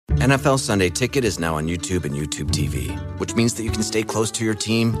NFL Sunday Ticket is now on YouTube and YouTube TV, which means that you can stay close to your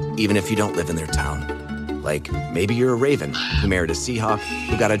team even if you don't live in their town. Like, maybe you're a Raven who married a Seahawk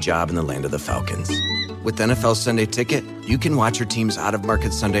who got a job in the land of the Falcons. With NFL Sunday Ticket, you can watch your team's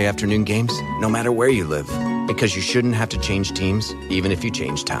out-of-market Sunday afternoon games no matter where you live, because you shouldn't have to change teams even if you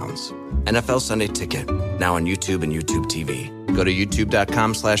change towns. NFL Sunday Ticket, now on YouTube and YouTube TV. Go to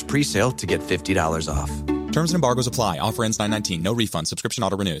youtube.com/presale to get $50 off. Terms and embargoes apply. Offer ends 9/19. No refund. Subscription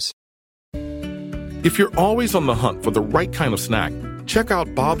auto renews. If you're always on the hunt for the right kind of snack, check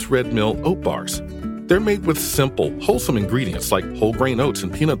out Bob's Red Mill Oat Bars. They're made with simple, wholesome ingredients like whole grain oats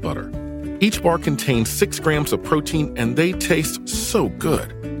and peanut butter. Each bar contains 6 grams of protein, and they taste so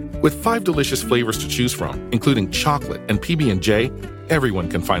good. With 5 delicious flavors to choose from, including chocolate and PB&J, everyone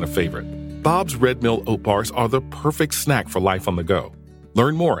can find a favorite. Bob's Red Mill Oat Bars are the perfect snack for life on the go.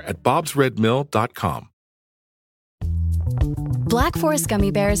 Learn more at bobsredmill.com. Black Forest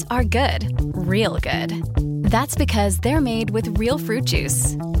gummy bears are good, real good. That's because they're made with real fruit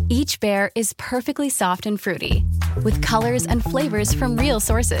juice. Each bear is perfectly soft and fruity, with colors and flavors from real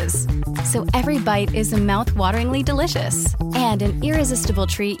sources. So every bite is mouth-wateringly delicious and an irresistible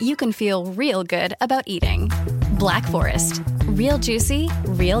treat you can feel real good about eating. Black Forest. Real juicy,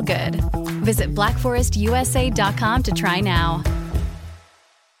 real good. Visit blackforestusa.com to try now.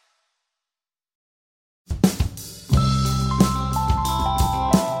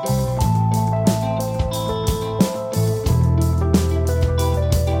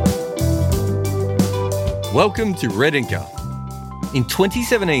 Welcome to Red Inca. In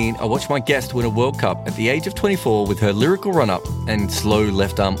 2017, I watched my guest win a World Cup at the age of 24 with her lyrical run-up and slow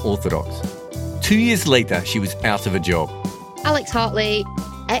left-arm orthodox. 2 years later, she was out of a job. Alex Hartley,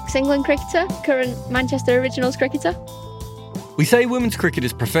 ex-England cricketer, current Manchester Originals cricketer. We say women's cricket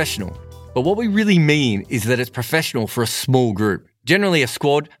is professional, but what we really mean is that it's professional for a small group, generally a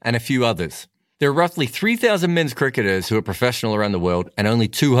squad and a few others. There are roughly 3,000 men's cricketers who are professional around the world and only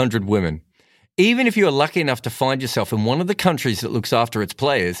 200 women. Even if you are lucky enough to find yourself in one of the countries that looks after its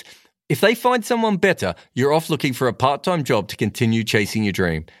players, if they find someone better, you're off looking for a part-time job to continue chasing your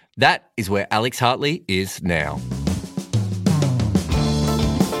dream. That is where Alex Hartley is now.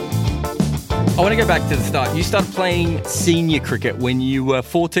 I want to go back to the start. You started playing senior cricket when you were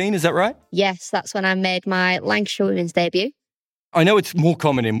 14, is that right? Yes, that's when I made my Lancashire women's debut. I know it's more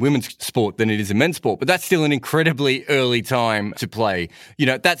common in women's sport than it is in men's sport, but that's still an incredibly early time to play. You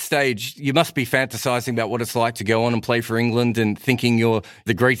know, at that stage, you must be fantasizing about what it's like to go on and play for England and thinking you're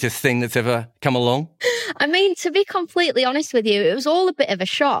the greatest thing that's ever come along. I mean, to be completely honest with you, it was all a bit of a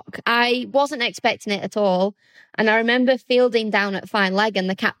shock. I wasn't expecting it at all. And I remember fielding down at fine leg and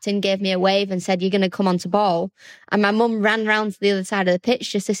the captain gave me a wave and said, "You're going to come on to ball." And my mum ran round to the other side of the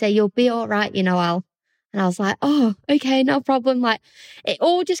pitch just to say, "You'll be all right, you know, Al." And I was like, "Oh, okay, no problem." Like, it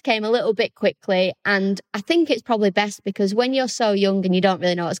all just came a little bit quickly. And I think it's probably best because when you're so young and you don't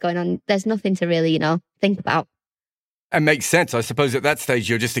really know what's going on, there's nothing to really, think about. It makes sense. I suppose at that stage,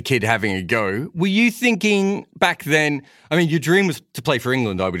 you're just a kid having a go. Were you thinking back then, I mean, your dream was to play for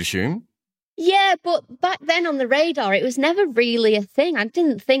England, I would assume. Yeah, but back then on the radar, it was never really a thing. I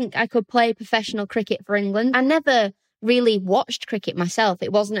didn't think I could play professional cricket for England. I never really watched cricket myself.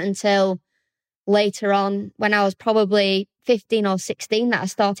 It wasn't until later on, when I was probably 15 or 16, that I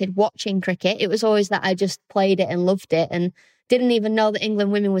started watching cricket. It was always that I just played it and loved it and didn't even know that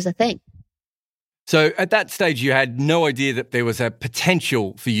England women was a thing. So at that stage, you had no idea that there was a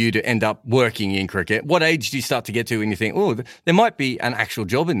potential for you to end up working in cricket. What age do you start to get to when you think, oh, there might be an actual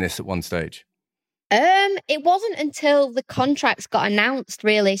job in this at one stage? It wasn't until the contracts got announced,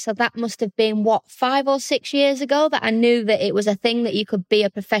 really. So that must have been, 5 or 6 years ago that I knew that it was a thing that you could be a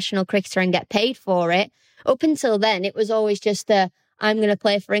professional cricketer and get paid for it. Up until then, it was always just I'm going to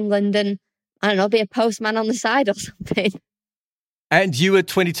play for England and, I don't know, be a postman on the side or something. And you were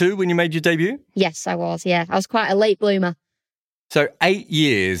 22 when you made your debut? Yes, I was, yeah. I was quite a late bloomer. So 8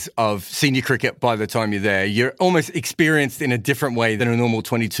 years of senior cricket by the time you're there. You're almost experienced in a different way than a normal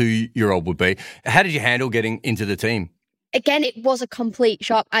 22-year-old would be. How did you handle getting into the team? Again, it was a complete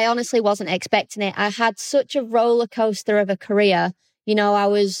shock. I honestly wasn't expecting it. I had such a roller coaster of a career. I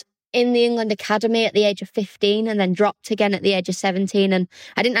was in the England Academy at the age of 15 and then dropped again at the age of 17. And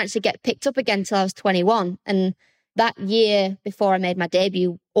I didn't actually get picked up again until I was 21. And that year before I made my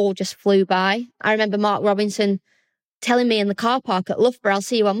debut, all just flew by. I remember Mark Robinson telling me in the car park at Loughborough, "I'll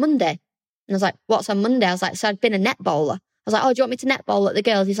see you on Monday." And I was like, "What's on Monday?" I was like, "So I'd been a netballer." I was like, "Oh, do you want me to netball at the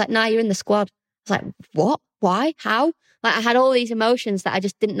girls?" He's like, "No, you're in the squad." I was like, "What? Why? How?" Like, I had all these emotions that I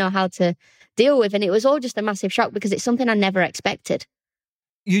just didn't know how to deal with. And it was all just a massive shock because it's something I never expected.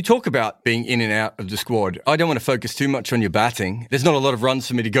 You talk about being in and out of the squad. I don't want to focus too much on your batting. There's not a lot of runs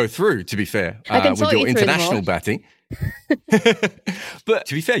for me to go through, to be fair, I can with your you through international batting. But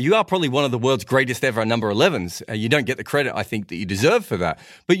to be fair, you are probably one of the world's greatest ever number 11s. You don't get the credit, I think, that you deserve for that.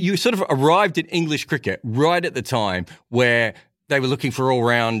 But you sort of arrived at English cricket right at the time where they were looking for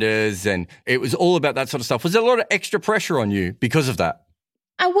all-rounders and it was all about that sort of stuff. Was there a lot of extra pressure on you because of that?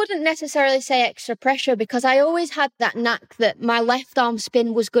 I wouldn't necessarily say extra pressure because I always had that knack that my left arm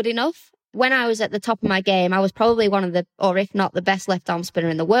spin was good enough. When I was at the top of my game, I was probably one of the, or if not the best left arm spinner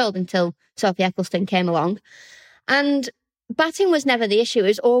in the world until Sophie Ecclestone came along. And batting was never the issue. It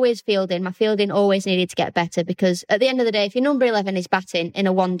was always fielding. My fielding always needed to get better because at the end of the day, if your number 11 is batting in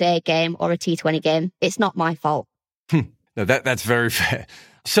a one-day game or a T20 game, it's not my fault. No, that's very fair.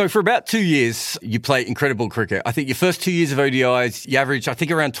 So for about 2 years, you play incredible cricket. I think your first 2 years of ODIs, you averaged, I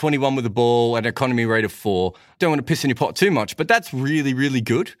think, around 21 with the ball at an economy rate of 4. Don't want to piss in your pot too much, but that's really, really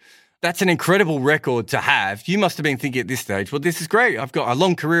good. That's an incredible record to have. You must have been thinking at this stage, well, this is great. I've got a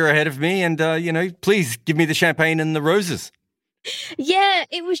long career ahead of me and, please give me the champagne and the roses. Yeah,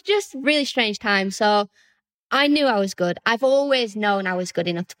 it was just really strange time. So I knew I was good. I've always known I was good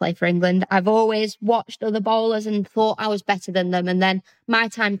enough to play for England. I've always watched other bowlers and thought I was better than them. And then my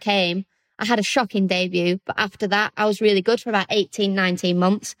time came. I had a shocking debut, but after that, I was really good for about 18, 19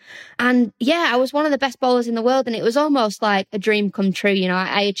 months. And yeah, I was one of the best bowlers in the world. And it was almost like a dream come true. You know,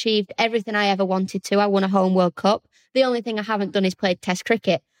 I achieved everything I ever wanted to. I won a home World Cup. The only thing I haven't done is played Test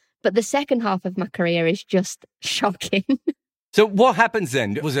cricket. But the second half of my career is just shocking. So what happens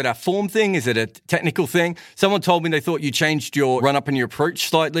then? Was it a form thing? Is it a technical thing? Someone told me they thought you changed your run-up and your approach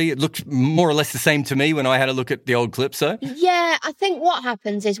slightly. It looked more or less the same to me when I had a look at the old clips, though. Yeah, I think what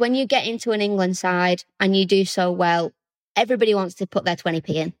happens is when you get into an England side and you do so well, everybody wants to put their 20p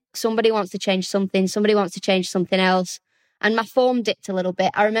in. Somebody wants to change something. Somebody wants to change something else. And my form dipped a little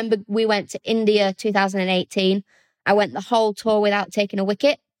bit. I remember we went to India 2018. I went the whole tour without taking a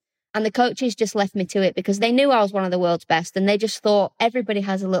wicket. And the coaches just left me to it because they knew I was one of the world's best and they just thought everybody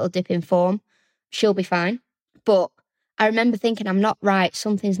has a little dip in form. She'll be fine. But I remember thinking, I'm not right.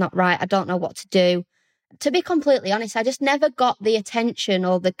 Something's not right. I don't know what to do. To be completely honest, I just never got the attention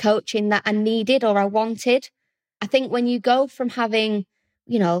or the coaching that I needed or I wanted. I think when you go from having,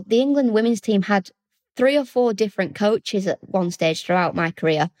 the England women's team had 3 or 4 different coaches at one stage throughout my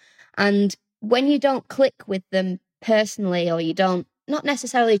career. And when you don't click with them personally or you don't not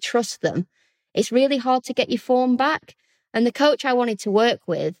necessarily trust them, it's really hard to get your form back. And the coach I wanted to work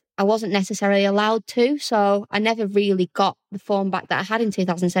with, I wasn't necessarily allowed to, so I never really got the form back that I had in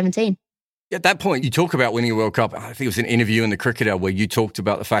 2017. At that point, you talk about winning a World Cup. I think it was an interview in The Cricketer where you talked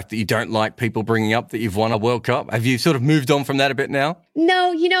about the fact that you don't like people bringing up that you've won a World Cup. Have you sort of moved on from that a bit now?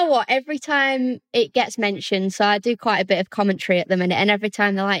 No, you know what? Every time it gets mentioned, so I do quite a bit of commentary at the minute, and every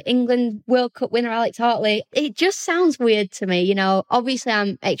time they're like, England World Cup winner Alex Hartley, it just sounds weird to me. Obviously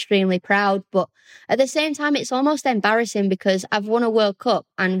I'm extremely proud, but at the same time, it's almost embarrassing because I've won a World Cup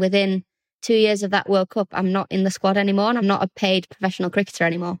and within 2 years of that World Cup, I'm not in the squad anymore and I'm not a paid professional cricketer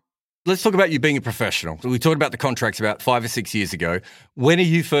anymore. Let's talk about you being a professional. We talked about the contracts about 5 or 6 years ago. When are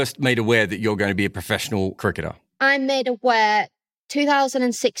you first made aware that you're going to be a professional cricketer? I'm made aware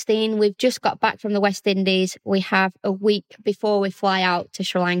 2016. We've just got back from the West Indies. We have a week before we fly out to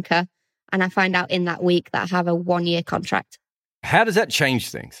Sri Lanka. And I find out in that week that I have a 1-year contract. How does that change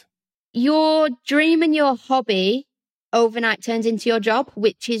things? Your dream and your hobby overnight turns into your job,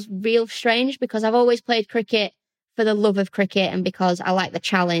 which is real strange because I've always played cricket for the love of cricket and because I like the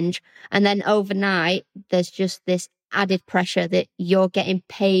challenge. And then overnight, there's just this added pressure that you're getting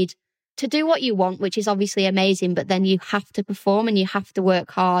paid to do what you want, which is obviously amazing, but then you have to perform and you have to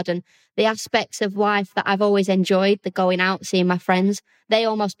work hard. And the aspects of life that I've always enjoyed, the going out, seeing my friends, they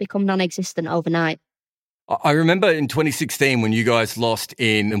almost become non-existent overnight. I remember in 2016 when you guys lost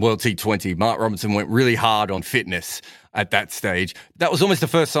in the World T20, Mark Robinson went really hard on fitness at that stage. That was almost the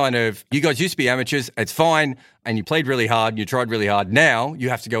first sign of you guys used to be amateurs, it's fine, and you played really hard, you tried really hard. Now you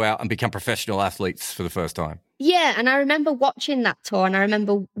have to go out and become professional athletes for the first time. Yeah, and I remember watching that tour and I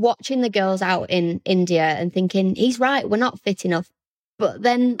remember watching the girls out in India and thinking, he's right, we're not fit enough. But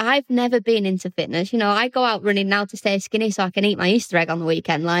then I've never been into fitness. I go out running now to stay skinny so I can eat my Easter egg on the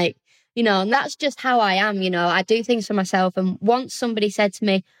weekend. And that's just how I am, I do things for myself. And once somebody said to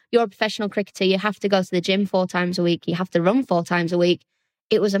me, you're a professional cricketer, you have to go to the gym 4 times a week, you have to run 4 times a week,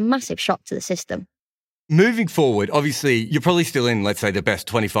 it was a massive shock to the system. Moving forward, obviously, you're probably still in, let's say, the best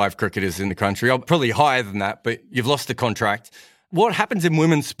 25 cricketers in the country, or probably higher than that, but you've lost the contract. What happens in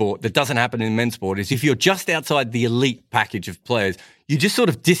women's sport that doesn't happen in men's sport is if you're just outside the elite package of players, you just sort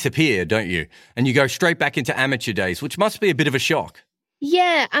of disappear, don't you? And you go straight back into amateur days, which must be a bit of a shock.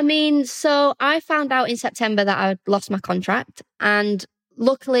 Yeah, I mean, so I found out in September that I'd lost my contract, and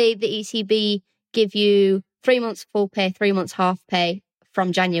luckily the ECB give you 3 months full pay, 3 months half pay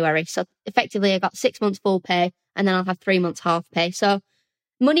from January. So effectively I got 6 months full pay and then I'll have 3 months half pay. So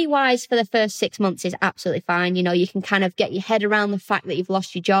money-wise for the first 6 months is absolutely fine. You know, you can kind of get your head around the fact that you've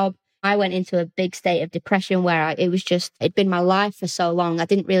lost your job. I went into a big state of depression where it'd been my life for so long. I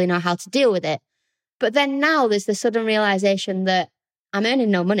didn't really know how to deal with it. But then now there's the sudden realization that I'm earning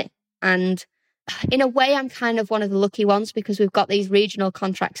no money. And in a way, I'm kind of one of the lucky ones because we've got these regional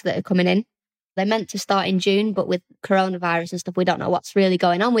contracts that are coming in. They're meant to start in June, but with coronavirus and stuff, we don't know what's really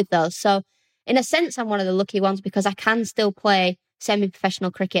going on with those. So in a sense, I'm one of the lucky ones because I can still play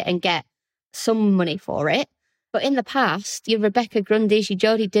semi-professional cricket and get some money for it. But in the past, your Rebecca Grundys, your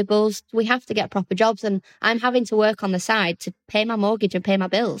Jodie Dibbles, we have to get proper jobs, and I'm having to work on the side to pay my mortgage and pay my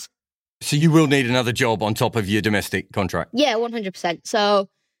bills. So you will need another job on top of your domestic contract? Yeah, 100%. So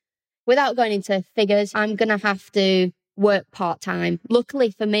without going into figures, I'm going to have to work part-time.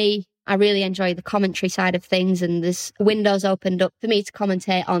 Luckily for me, I really enjoy the commentary side of things, and this window's opened up for me to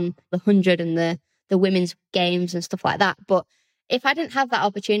commentate on the 100 and the women's games and stuff like that. But if I didn't have that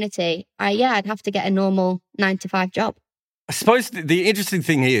opportunity, I'd have to get a normal 9-to-5 job. I suppose the interesting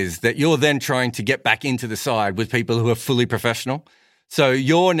thing is that you're then trying to get back into the side with people who are fully professional. So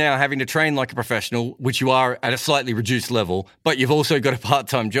you're now having to train like a professional, which you are at a slightly reduced level, but you've also got a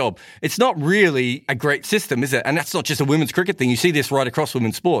part-time job. It's not really a great system, is it? And that's not just a women's cricket thing. You see this right across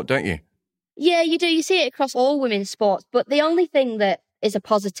women's sport, don't you? Yeah, you do. You see it across all women's sports. But the only thing that is a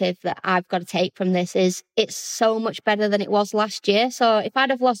positive that I've got to take from this is it's so much better than it was last year. So if I'd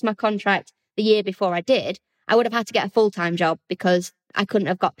have lost my contract the year before I did, I would have had to get a full-time job because I couldn't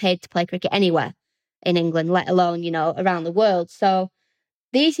have got paid to play cricket anywhere in England, let alone, around the world. So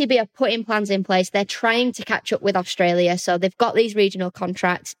the ECB are putting plans in place. They're trying to catch up with Australia. So they've got these regional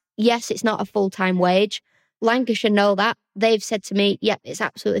contracts. Yes, it's not a full-time wage. Lancashire know that. They've said to me, yep, it's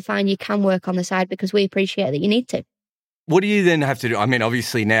absolutely fine. You can work on the side because we appreciate that you need to. What do you then have to do? I mean,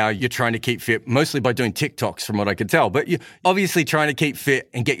 obviously now you're trying to keep fit, mostly by doing TikToks from what I could tell, but you're obviously trying to keep fit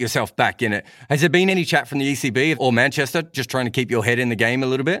and get yourself back in it. Has there been any chat from the ECB or Manchester just trying to keep your head in the game a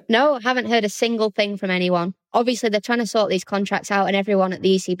little bit? No, I haven't heard a single thing from anyone. Obviously, they're trying to sort these contracts out and everyone at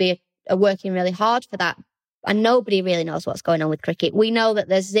the ECB are working really hard for that. And nobody really knows what's going on with cricket. We know that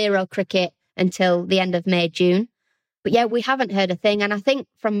there's zero cricket until the end of May, June. But yeah, we haven't heard a thing. And I think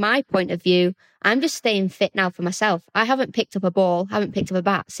from my point of view, I'm just staying fit now for myself. I haven't picked up a ball, haven't picked up a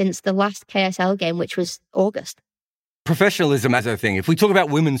bat since the last KSL game, which was August. Professionalism as a thing. If we talk about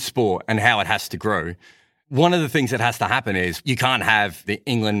women's sport and how it has to grow, one of the things that has to happen is you can't have the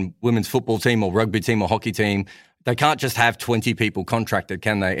England women's football team or rugby team or hockey team. They can't just have 20 people contracted,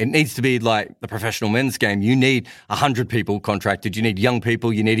 can they? It needs to be like the professional men's game. You need 100 people contracted. You need young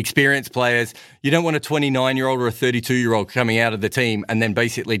people. You need experienced players. You don't want a 29-year-old or a 32-year-old coming out of the team and then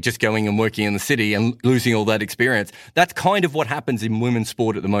basically just going and working in the city and losing all that experience. That's kind of what happens in women's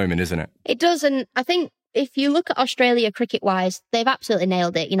sport at the moment, isn't it? It does. And I think if you look at Australia cricket-wise, they've absolutely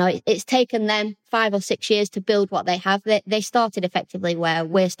nailed it. It's taken them 5 or 6 years to build what they have. They started effectively where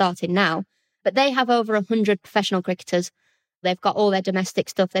we're starting now. But they have over 100 professional cricketers. They've got all their domestic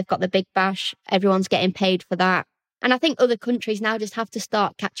stuff. They've got the Big Bash. Everyone's getting paid for that. And I think other countries now just have to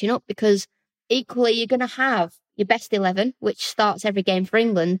start catching up because equally you're going to have your best 11, which starts every game for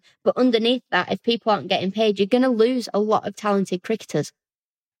England. But underneath that, if people aren't getting paid, you're going to lose a lot of talented cricketers.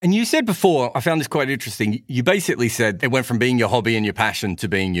 And you said before, I found this quite interesting. You basically said it went from being your hobby and your passion to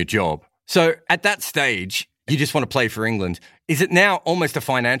being your job. So at that stage, you just want to play for England. Is it now almost a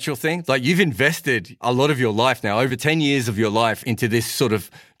financial thing? Like you've invested a lot of your life now, over 10 years of your life into this sort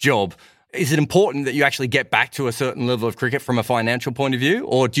of job. Is it important that you actually get back to a certain level of cricket from a financial point of view?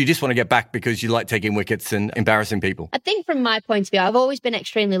 Or do you just want to get back because you like taking wickets and embarrassing people? I think from my point of view, I've always been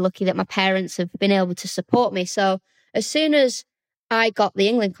extremely lucky that my parents have been able to support me. So as soon as I got the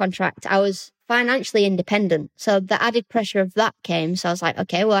England contract, I was financially independent. So the added pressure of that came. So I was like,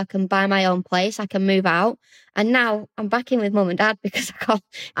 okay, well, I can buy my own place. I can move out. And now I'm back in with mum and dad because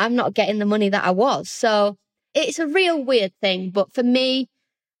I'm not getting the money that I was. So it's a real weird thing. But for me,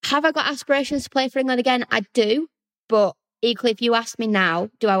 have I got aspirations to play for England again? I do. But equally, if you ask me now,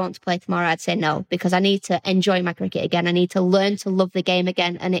 do I want to play tomorrow? I'd say no, because I need to enjoy my cricket again. I need to learn to love the game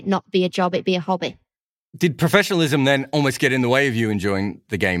again and it not be a job, it be a hobby. Did professionalism then almost get in the way of you enjoying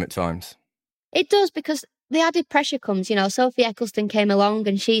the game at times? It does, because the added pressure comes. Sophie Eccleston came along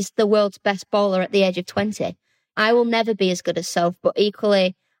and she's the world's best bowler at the age of 20. I will never be as good as Soph, but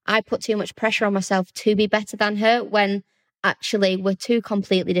equally, I put too much pressure on myself to be better than her when actually we're two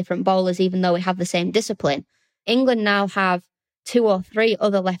completely different bowlers, even though we have the same discipline. England now have 2 or 3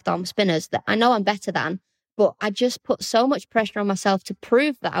 other left arm spinners that I know I'm better than, but I just put so much pressure on myself to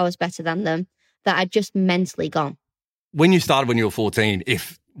prove that I was better than them that I'd just mentally gone. When you started when you were 14,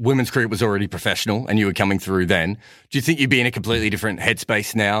 if women's cricket was already professional and you were coming through then, do you think you'd be in a completely different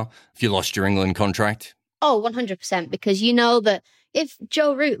headspace now if you lost your England contract? Oh, 100%, because you know that if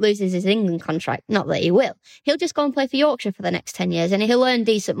Joe Root loses his England contract, not that he will, he'll just go and play for Yorkshire for the next 10 years and he'll earn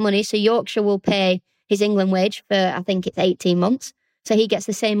decent money. So Yorkshire will pay his England wage for, I think it's 18 months. So he gets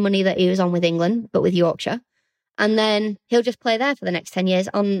the same money that he was on with England, but with Yorkshire. And then he'll just play there for the next 10 years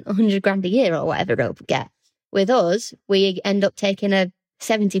on 100 grand a year or whatever he'll get. With us, we end up taking a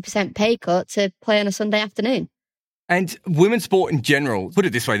 70% pay cut to play on a Sunday afternoon. And women's sport in general, put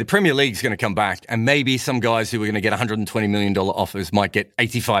it this way, the Premier League's going to come back and maybe some guys who are going to get $120 million offers might get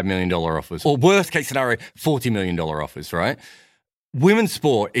 $85 million offers. Or worst case scenario, $40 million offers, right? Women's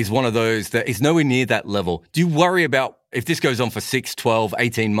sport is one of those that is nowhere near that level. Do you worry about if this goes on for 6, 12,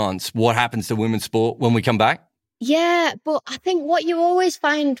 18 months, what happens to women's sport when we come back? Yeah, but I think what you always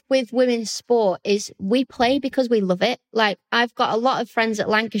find with women's sport is we play because we love it. Like, I've got a lot of friends at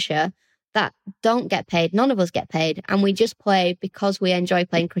Lancashire that don't get paid. None of us get paid. And we just play because we enjoy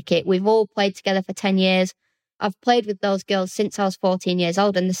playing cricket. We've all played together for 10 years. I've played with those girls since I was 14 years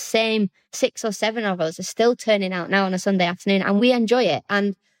old. And the same 6 or 7 of us are still turning out now on a Sunday afternoon. And we enjoy it.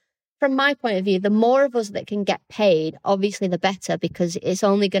 And from my point of view, the more of us that can get paid, obviously the better, because it's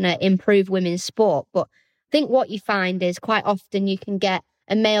only going to improve women's sport. But I think what you find is quite often you can get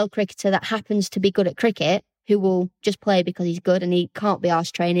a male cricketer that happens to be good at cricket who will just play because he's good and he can't be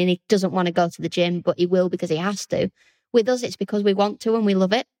arsed training. He doesn't want to go to the gym, but he will because he has to. With us, it's because we want to and we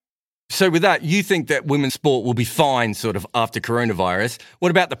love it. So with that, you think that women's sport will be fine sort of after coronavirus. What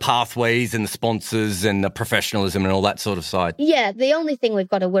about the pathways and the sponsors and the professionalism and all that sort of side? Yeah, the only thing we've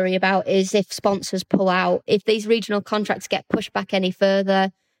got to worry about is if sponsors pull out, if these regional contracts get pushed back any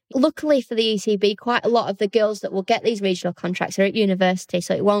further. Luckily for the ECB, quite a lot of the girls that will get these regional contracts are at university,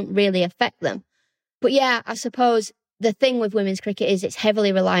 so it won't really affect them. But yeah, I suppose the thing with women's cricket is it's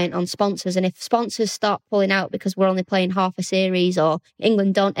heavily reliant on sponsors. And if sponsors start pulling out because we're only playing half a series, or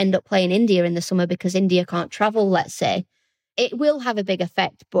England don't end up playing India in the summer because India can't travel, let's say, it will have a big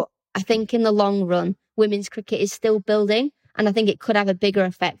effect. But I think in the long run, women's cricket is still building. And I think it could have a bigger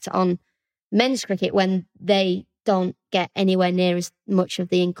effect on men's cricket when they don't get anywhere near as much of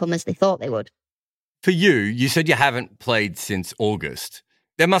the income as they thought they would. For you, you said you haven't played since August.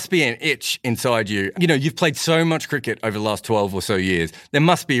 There must be an itch inside you. You know, you've played so much cricket over the last 12 or so years. There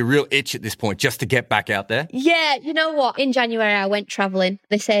must be a real itch at this point just to get back out there. Yeah, you know what? In January, I went travelling.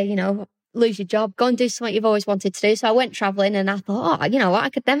 They say, you know, lose your job, go and do something you've always wanted to do. So I went travelling and I thought, oh, you know what? I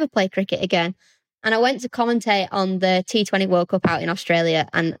could never play cricket again. And I went to commentate on the T20 World Cup out in Australia.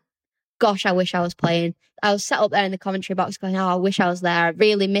 And gosh, I wish I was playing. I was sat up there in the commentary box going, oh, I wish I was there. I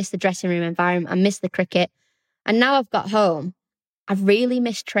really miss the dressing room environment. I miss the cricket. And now I've got home, I've really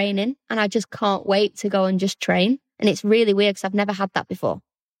missed training and I just can't wait to go and just train. And it's really weird because I've never had that before.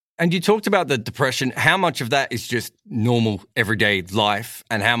 And you talked about the depression. How much of that is just normal everyday life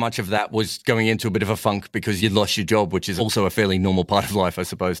and how much of that was going into a bit of a funk because you lost your job, which is also a fairly normal part of life, I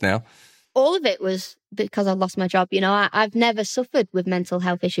suppose, now? All of it was because I lost my job. You know, I've never suffered with mental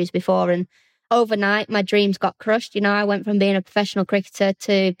health issues before. And overnight, my dreams got crushed. You know, I went from being a professional cricketer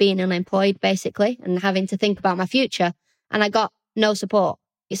to being unemployed, basically, and having to think about my future. And I got no support.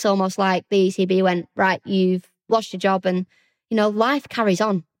 It's almost like the ECB went, right, you've lost your job and, you know, life carries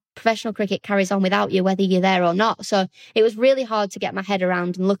on. Professional cricket carries on without you, whether you're there or not. So it was really hard to get my head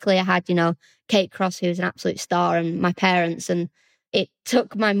around. And luckily I had, you know, Kate Cross, who's an absolute star, and my parents. And it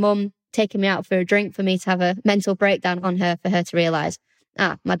took my mum taking me out for a drink for me to have a mental breakdown on her, for her to realise,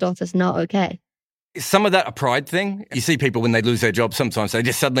 my daughter's not okay. Is some of that a pride thing? You see people when they lose their job, sometimes they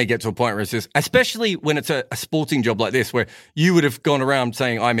just suddenly get to a point where it's just, especially when it's a sporting job like this, where you would have gone around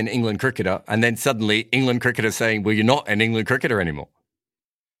saying, I'm an England cricketer, and then suddenly England cricketer saying, well, you're not an England cricketer anymore.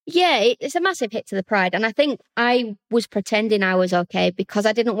 Yeah, it's a massive hit to the pride. And I think I was pretending I was okay because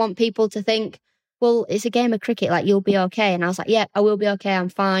I didn't want people to think, well, it's a game of cricket, like, you'll be okay. And I was like, yeah, I will be okay. I'm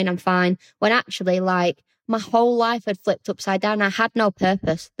fine. When actually, like, my whole life had flipped upside down. I had no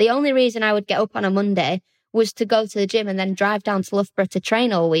purpose. The only reason I would get up on a Monday was to go to the gym and then drive down to Loughborough to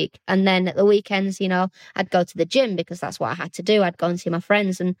train all week. And then at the weekends, you know, I'd go to the gym because that's what I had to do. I'd go and see my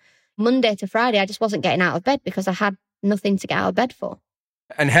friends. And Monday to Friday, I just wasn't getting out of bed because I had nothing to get out of bed for.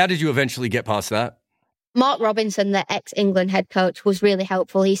 And how did you eventually get past that? Mark Robinson, the ex-England head coach, was really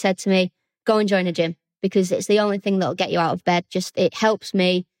helpful. He said to me, go and join a gym because it's the only thing that'll get you out of bed. Just, it helps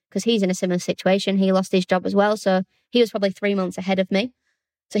me because he's in a similar situation. He lost his job as well. So he was probably 3 months ahead of me.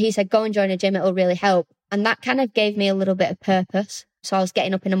 So he said, go and join a gym. It'll really help. And that kind of gave me a little bit of purpose. So I was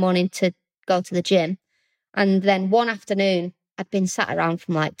getting up in the morning to go to the gym. And then one afternoon, I'd been sat around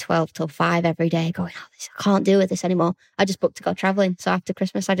from like 12 till 5 every day going, I can't deal with this anymore. I just booked to go traveling. So after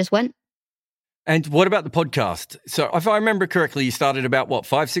Christmas, I just went. And what about the podcast? So if I remember correctly, you started about,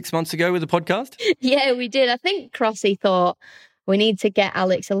 5-6 months ago with the podcast? Yeah, we did. I think Crossy thought we need to get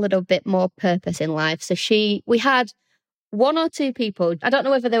Alex a little bit more purpose in life. So we had one or two people, I don't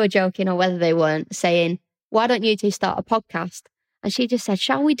know whether they were joking or whether they weren't, saying, why don't you two start a podcast? And she just said,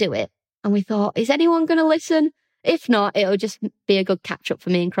 shall we do it? And we thought, is anyone going to listen? If not, it'll just be a good catch up for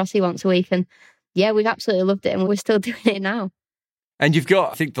me and Crossy once a week. And yeah, we've absolutely loved it and we're still doing it now. And you've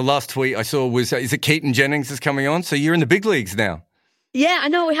got, I think the last tweet I saw was, is it Keaton Jennings is coming on? So you're in the big leagues now. Yeah, I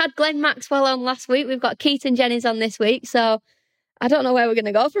know. We had Glenn Maxwell on last week. We've got Keaton Jennings on this week. So I don't know where we're going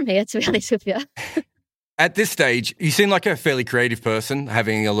to go from here, to be honest with you. At this stage, you seem like a fairly creative person,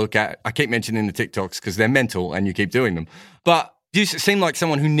 having a look at, I keep mentioning the TikToks because they're mental and you keep doing them. But you seem like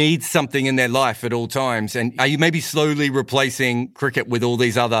someone who needs something in their life at all times. And are you maybe slowly replacing cricket with all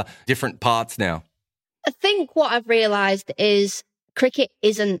these other different parts now? I think what I've realised is cricket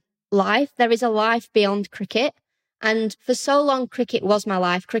isn't life. There is a life beyond cricket. And for so long, cricket was my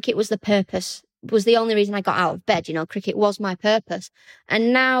life. Cricket was the purpose, was the only reason I got out of bed. You know, cricket was my purpose.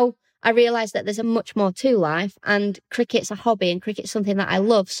 And now I realise that there's a much more to life and cricket's a hobby and cricket's something that I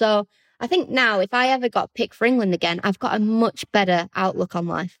love. So I think now if I ever got picked for England again, I've got a much better outlook on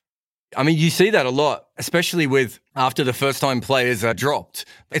life. I mean, you see that a lot, especially with after the first time players are dropped.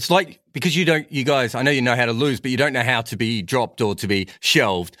 It's like, because you guys, I know you know how to lose, but you don't know how to be dropped or to be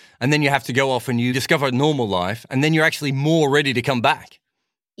shelved. And then you have to go off and you discover a normal life and then you're actually more ready to come back.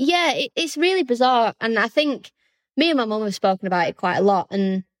 Yeah, it's really bizarre. And I think me and my mum have spoken about it quite a lot.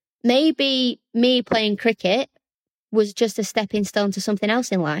 And maybe me playing cricket was just a stepping stone to something else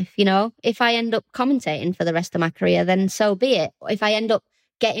in life. You know, if I end up commentating for the rest of my career, then so be it. If I end up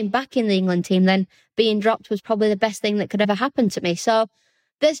getting back in the England team, then being dropped was probably the best thing that could ever happen to me. So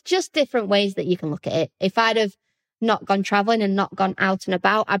there's just different ways that you can look at it. If I'd have not gone travelling and not gone out and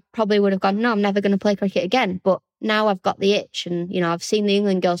about, I probably would have gone, no, I'm never going to play cricket again. But now I've got the itch and, you know, I've seen the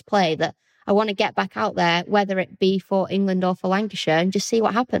England girls play, that I want to get back out there, whether it be for England or for Lancashire, and just see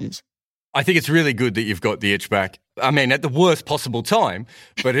what happens. I think it's really good that you've got the itch back. I mean, at the worst possible time,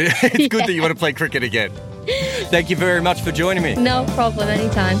 but it's good that you want to play cricket again. Thank you very much for joining me. No problem,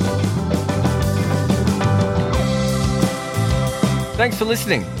 anytime. Thanks for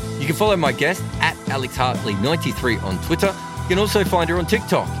listening. You can follow my guest at Alex Hartley 93 on Twitter. You can also find her on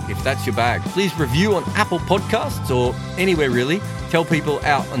TikTok, if that's your bag. Please review on Apple Podcasts or anywhere really. Tell people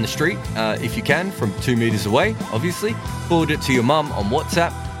out on the street, if you can, from 2 meters away, obviously. Forward it to your mum on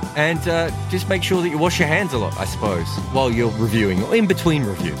WhatsApp. And just make sure that you wash your hands a lot, I suppose, while you're reviewing or in between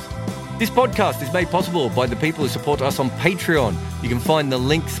reviews. This podcast is made possible by the people who support us on Patreon. You can find the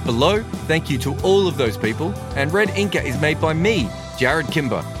links below. Thank you to all of those people. And Red Inca is made by me, Jared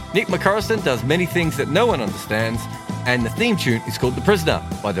Kimber. Nick McCorriston does many things that no one understands. And the theme tune is called The Prisoner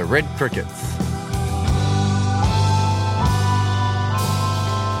by the Red Crickets.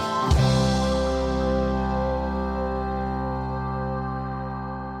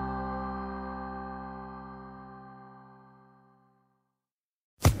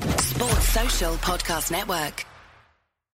 Social Podcast Network.